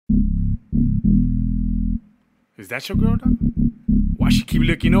Is that your girl, dog? Why she keep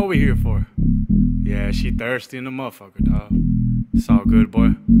looking over here for? Yeah, she thirsty in the motherfucker, dog. It's all good, boy.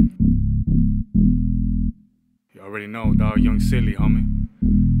 You already know, dog. Young silly, homie.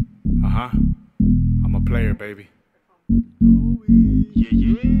 I'm a player, baby.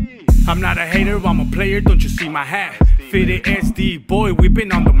 I'm not a hater, I'm a player, don't you see my hat? Fitted SD, boy, we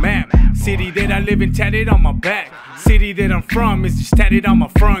been on the map. City that I live in tatted on my back. City that I'm from is just tatted on my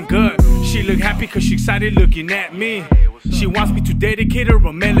front gut. She look happy cause she excited looking at me. She wants me to dedicate her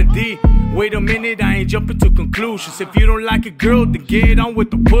a melody. Wait a minute, I ain't jumping to conclusions. If you don't like a girl, then get on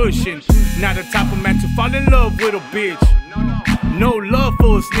with the pushing. Not the type of man to fall in love with a bitch. No love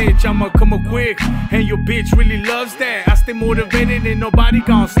for a snitch, I'ma come up quick. And your bitch really loves that. I stay motivated and nobody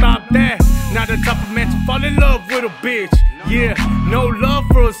gon' stop that. Not the type of man to fall in love with a bitch. Yeah, no love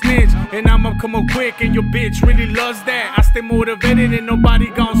for a snitch. And I'ma come up quick and your bitch really loves that. I stay motivated and nobody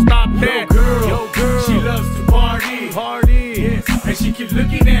gon' stop that. Yo girl, she loves to party, yes. And she keep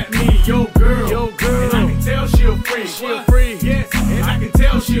looking at me, yo girl, and I can tell she a freak, yes. And I can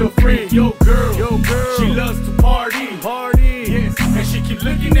tell she a freak, yo girl, she loves to party, yes. And she keep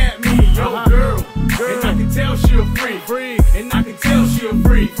looking at me, yo girl, and I can tell she a freak, and I can tell she a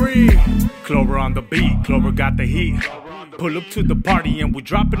freak. Clover on the beat, Clover got the heat. Pull up to the party and we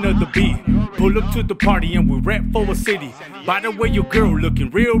drop another beat. Pull up to the party and we rap for a city. By the way, your girl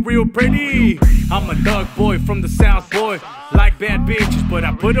looking real pretty. I'm a thug boy from the South, boy. Like bad bitches, but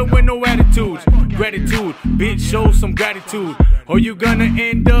I put her with no attitudes. Gratitude, bitch, show some gratitude, or you gonna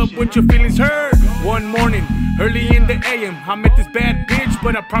end up with your feelings hurt. One morning, early in the AM, I met this bad bitch,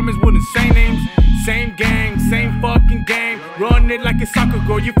 but I promise wouldn't say names. Same gang, same fucking game. Run it like a soccer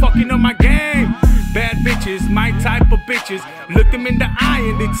girl, you fucking up my game. Bad bitches, my type of bitches. Look them in the eye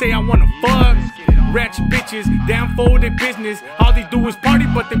and they say I wanna fuck. Ratchet bitches, down for their business. All they do is party,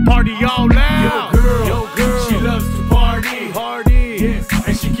 but they party all loud. Yo girl, she loves to party, yes.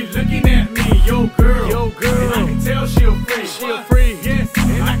 And she keep looking at me, yo girl, and I can tell she a freak, yes.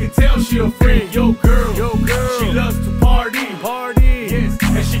 And I can tell she a freak, yo girl, she loves to party, yes.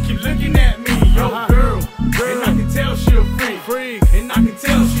 And she keep looking at me, yo girl, and I can tell she a freak, and I can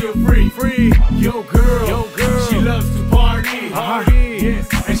tell she a freak, yo girl, she loves to party, yes.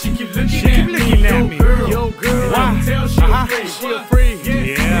 And she keep looking at me, yo girl, and I can tell she a freak,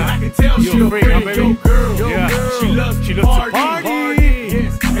 yes. And I can tell she a freak, yo girl, she loves to party,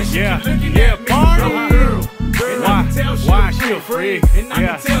 yes. And she keep looking at me, yo girl, and I can tell she a freak, and I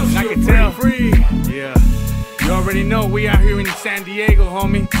can tell she a freak. Yeah. You already know we out here in San Diego,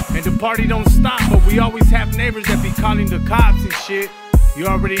 homie. And the party don't stop, but we always have neighbors that be calling the cops and shit. You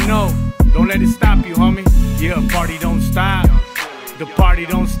already know, don't let it stop you, homie. Yeah, party don't stop. The party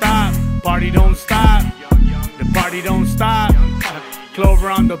don't stop. Party don't stop. The party don't stop. Clover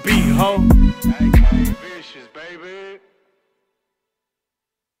on the beat, ho.